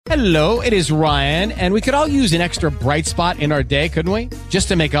Hello, it is Ryan, and we could all use an extra bright spot in our day, couldn't we? Just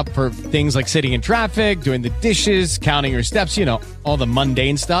to make up for things like sitting in traffic, doing the dishes, counting your steps, you know, all the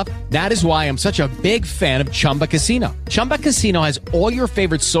mundane stuff. That is why I'm such a big fan of Chumba Casino. Chumba Casino has all your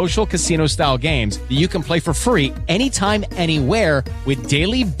favorite social casino-style games that you can play for free anytime, anywhere with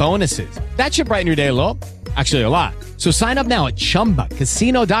daily bonuses. That should brighten your day a little. Actually, a lot. So sign up now at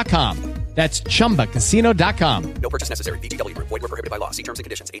ChumbaCasino.com. That's ChumbaCasino.com. No purchase necessary. VGW Group. Void where prohibited by law. See terms and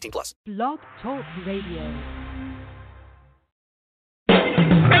conditions. 18 plus. Blog Talk Radio.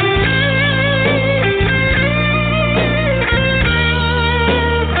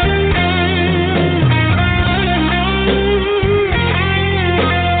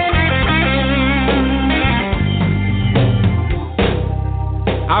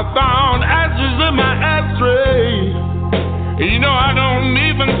 I found ashes in my ashtray. You know I don't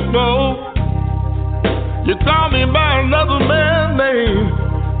even smoke. You told me about another man's name,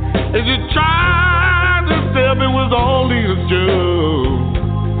 and you tried to tell me it was only a joke,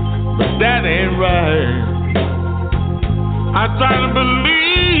 but that ain't right. I try to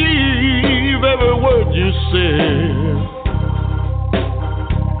believe every word you said.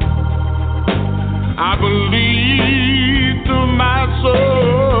 I believe to my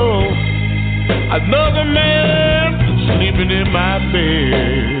soul another man sleeping in my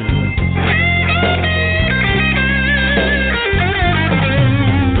bed.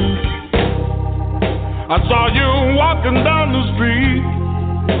 I saw you walking down the street.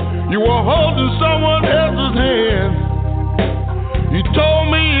 You were holding someone else's hand. You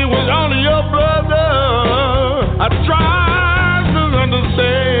told me it was only your brother. I tried to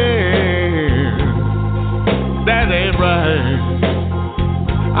understand. That ain't right.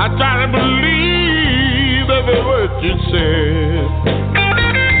 I try to believe every word you said.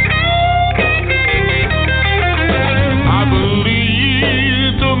 I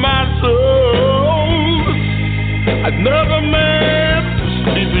believe to my soul another man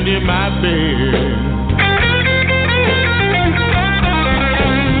sleeping in my bed.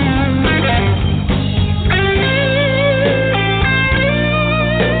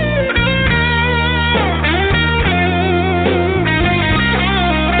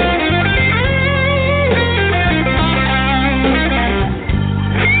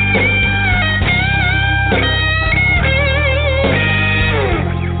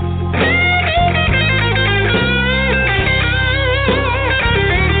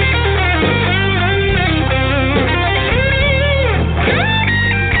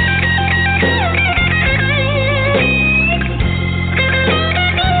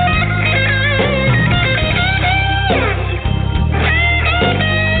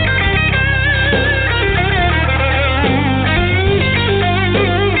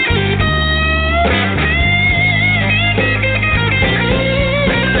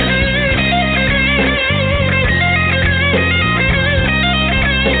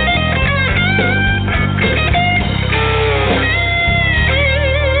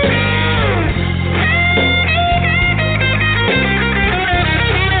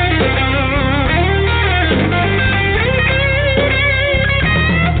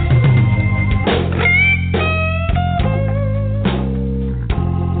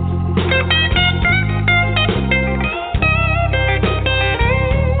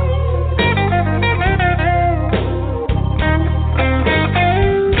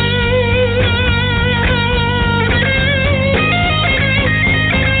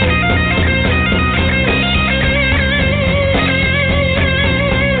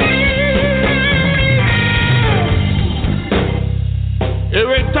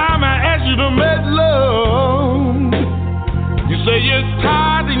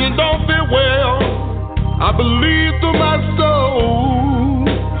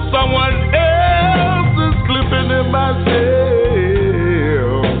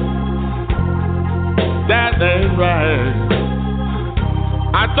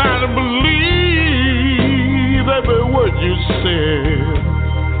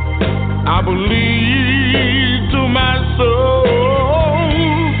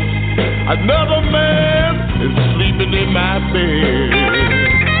 Another man is sleeping in my bed.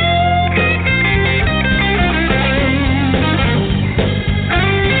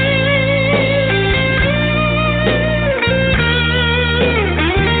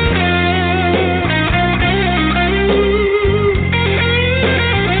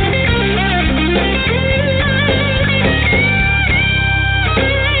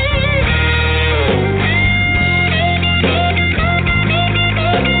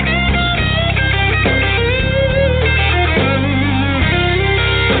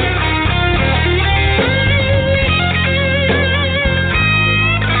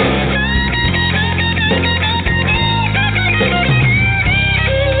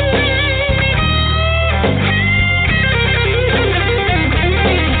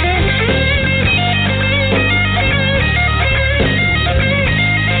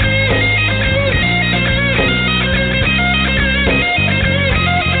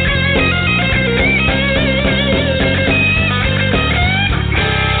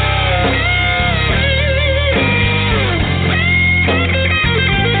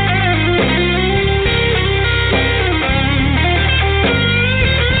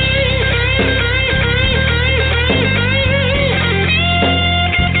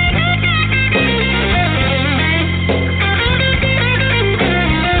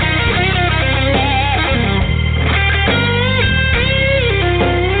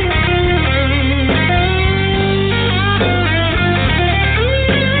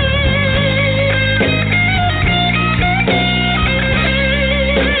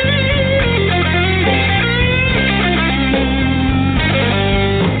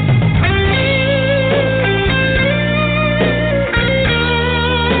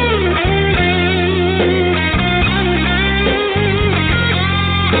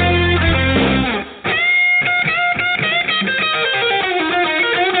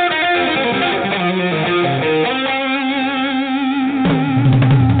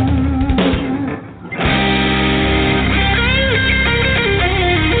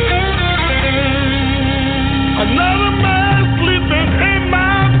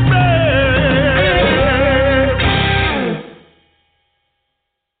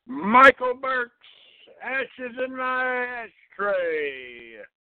 Michael Burks, ashes in my ashtray.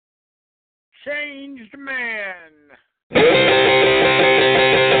 Changed man.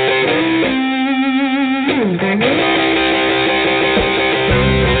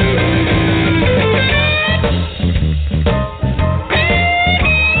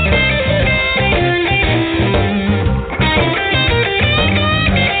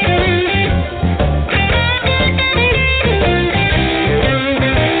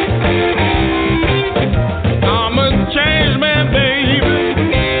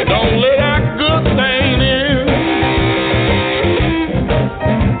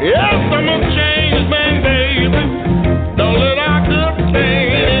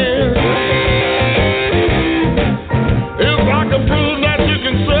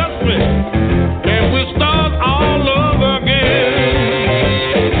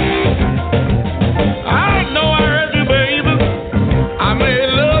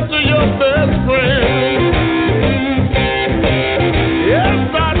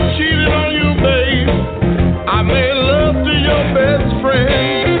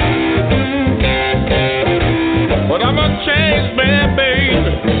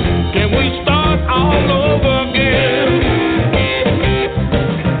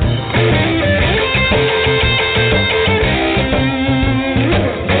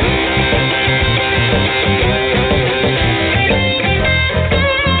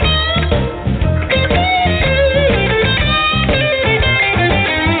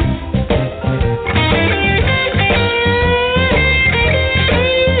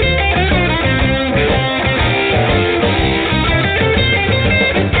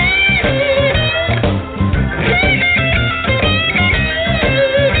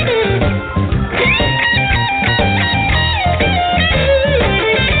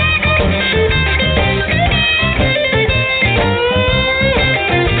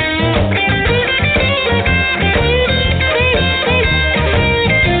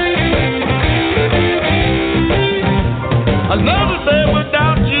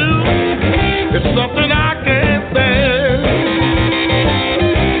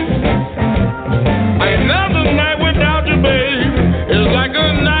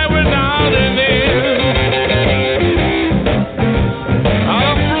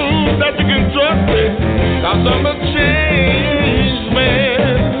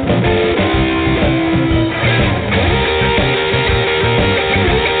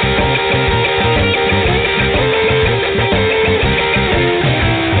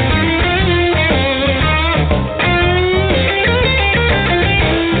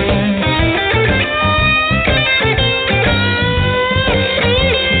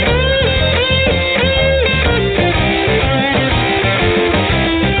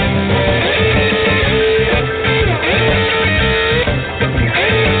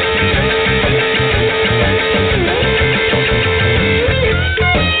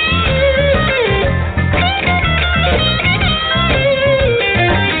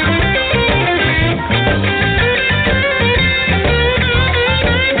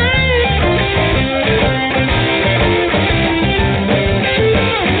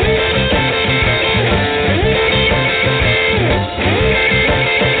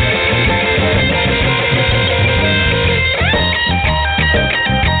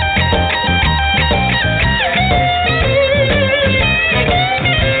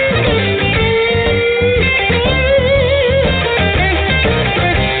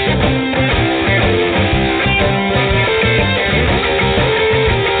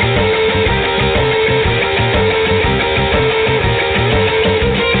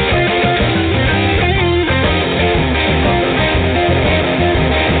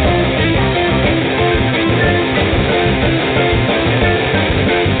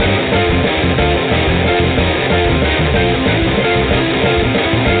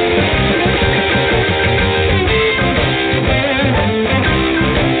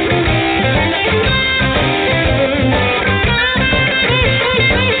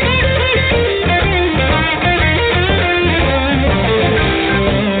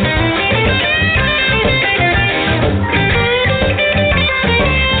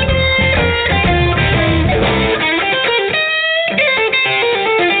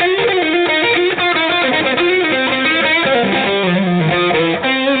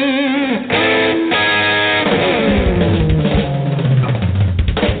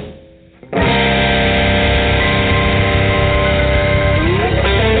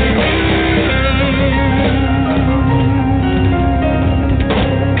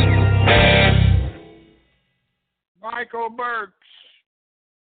 Michael Burks.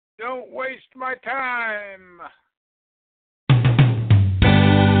 Don't waste my time.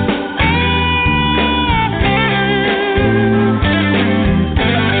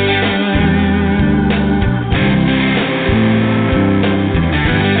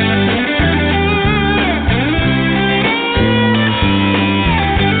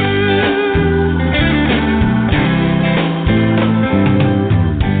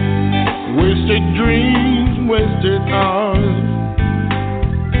 Wasted dreams, wasted hours,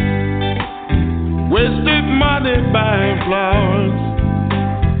 wasted money buying flowers,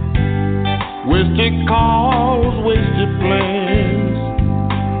 wasted calls, wasted plans.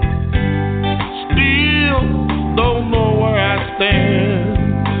 Still don't know where I stand.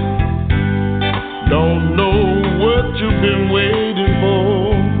 Don't know what you've been waiting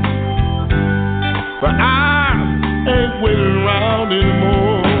for, but I ain't waiting around anymore.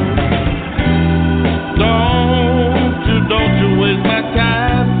 Don't you waste my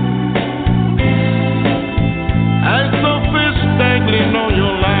time. As no fish dangling on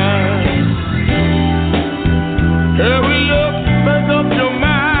your line. Hurry up, make up your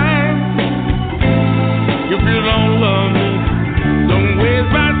mind. If you don't love me, don't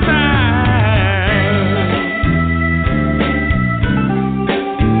waste my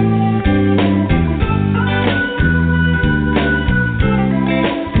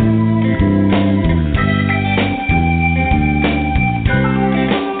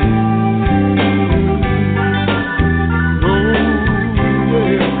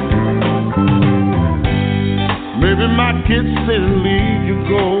kids say leave you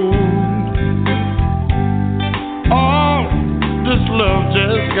go. Oh, this love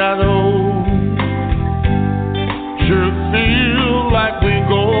just got old. Sure feel like we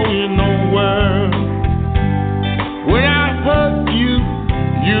going nowhere. When I hug you,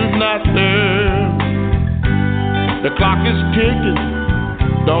 you're not there. The clock is ticking,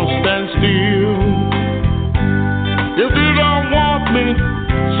 don't stand still. If you don't want me,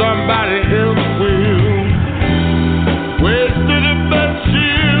 somebody else will. Wasted the best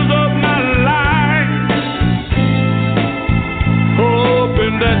years of my life,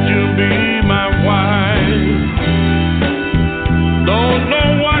 hoping that you'll be my wife. Don't know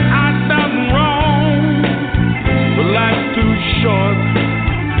what I've done wrong, but life's too short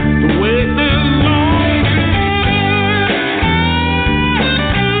to wait this long.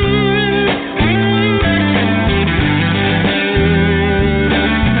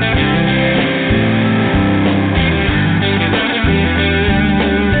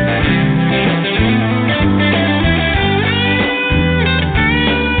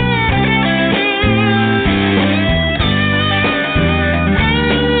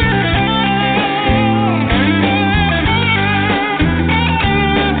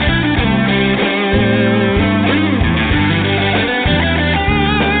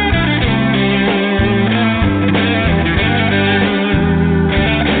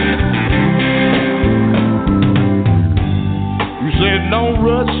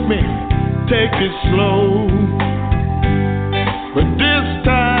 Take it slow, but this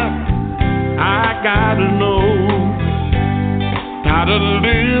time I gotta know. Tired of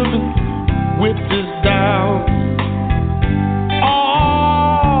living with this doubt.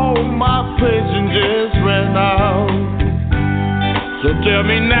 All my patience just ran out. So tell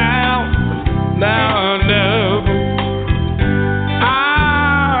me now or never. I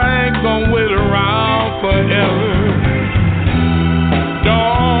ain't gonna wait around forever.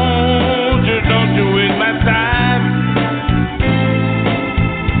 Don't you waste my time.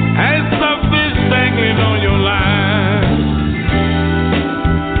 And some fish dangling on your line.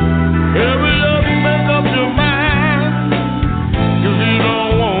 Hurry up, make up your mind. If you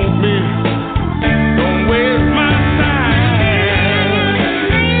don't want me, don't waste my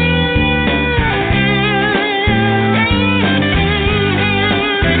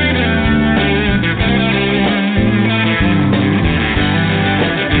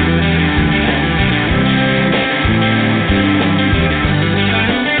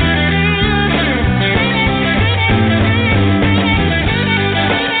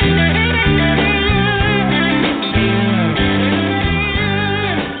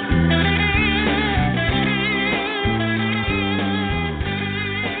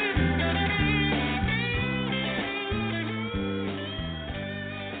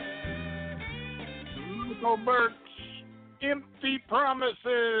Michael Burks, Empty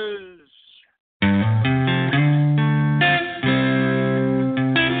Promises.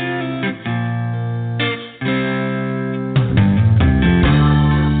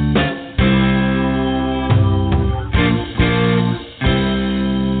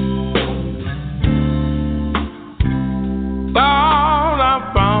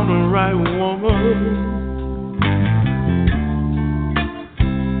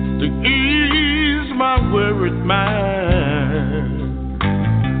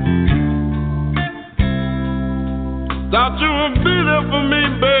 Thought you would be there for me,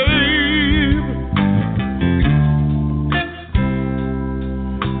 babe,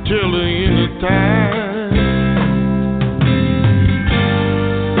 till the end of time.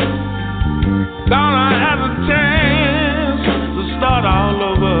 Thought I had a chance to start all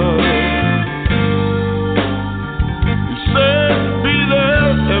over. You said be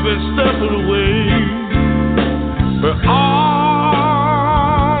there every step of the way, but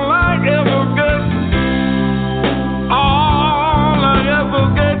all I ever get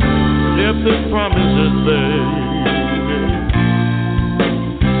empty promises, baby.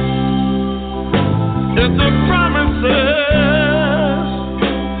 Empty promises.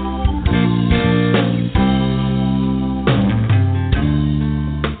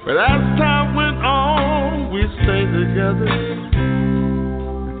 But as time went on, we stayed together.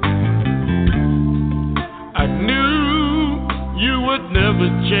 I knew you would never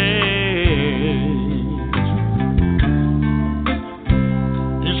change.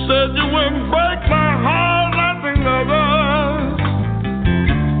 You said you wouldn't break my heart like others,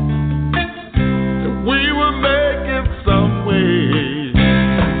 that we would make it some way.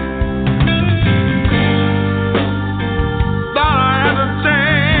 Thought I had a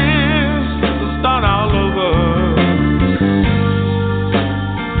chance to start all over.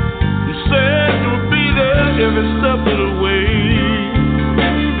 You said you would be there every step of the way,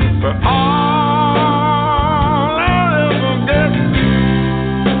 but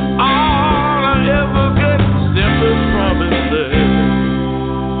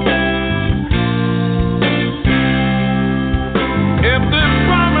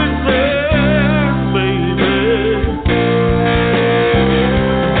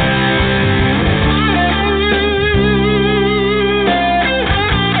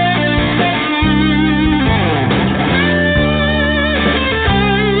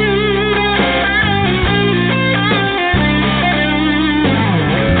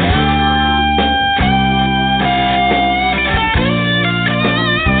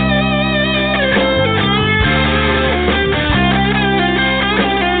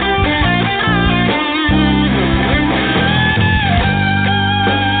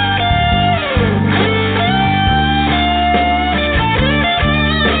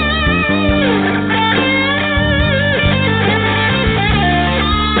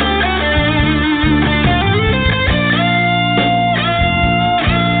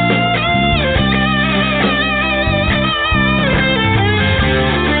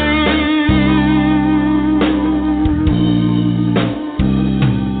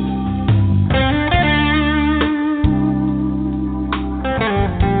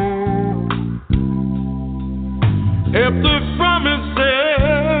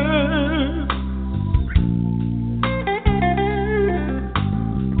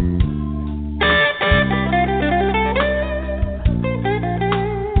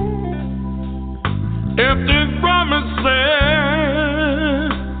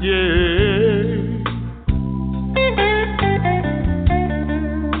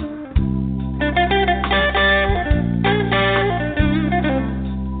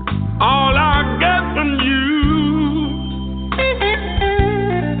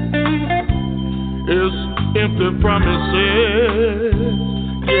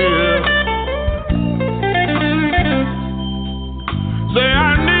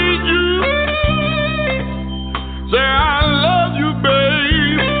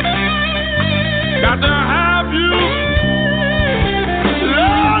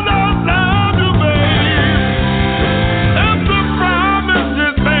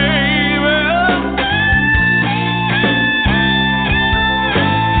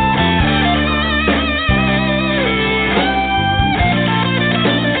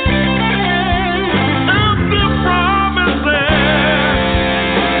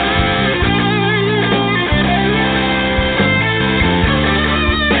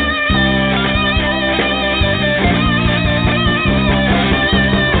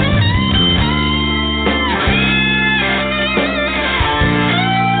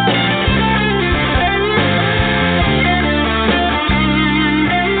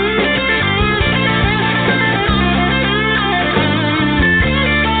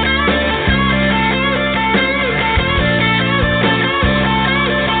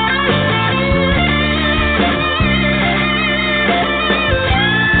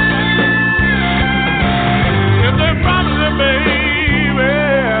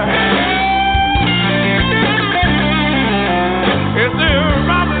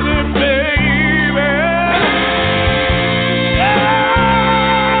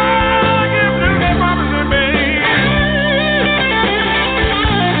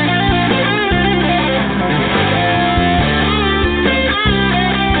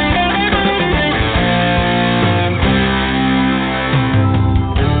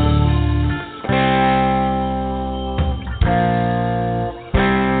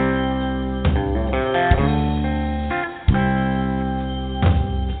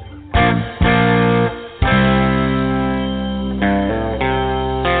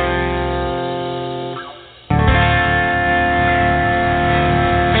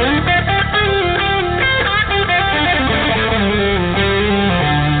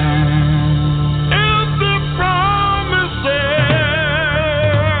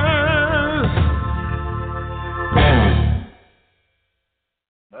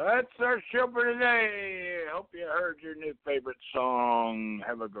That's our show for today. Hope you heard your new favorite song.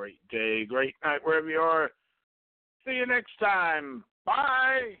 Have a great day, great night, wherever you are. See you next time.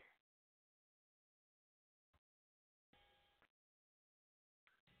 Bye.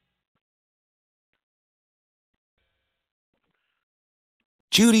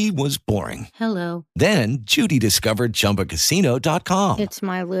 Judy was boring. Hello. Then Judy discovered ChumbaCasino.com. It's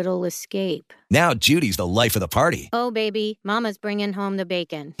my little escape. Now Judy's the life of the party. Oh, baby, mama's bringing home the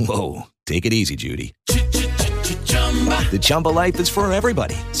bacon. Whoa, take it easy, Judy. The Chumba life is for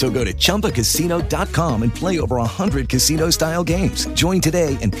everybody. So go to ChumbaCasino.com and play over 100 casino-style games. Join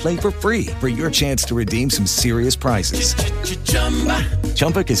today and play for free for your chance to redeem some serious prizes.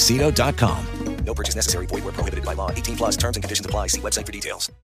 ChumbaCasino.com. No purchase necessary. Void where prohibited by law. 18 plus terms and conditions apply. See website for details.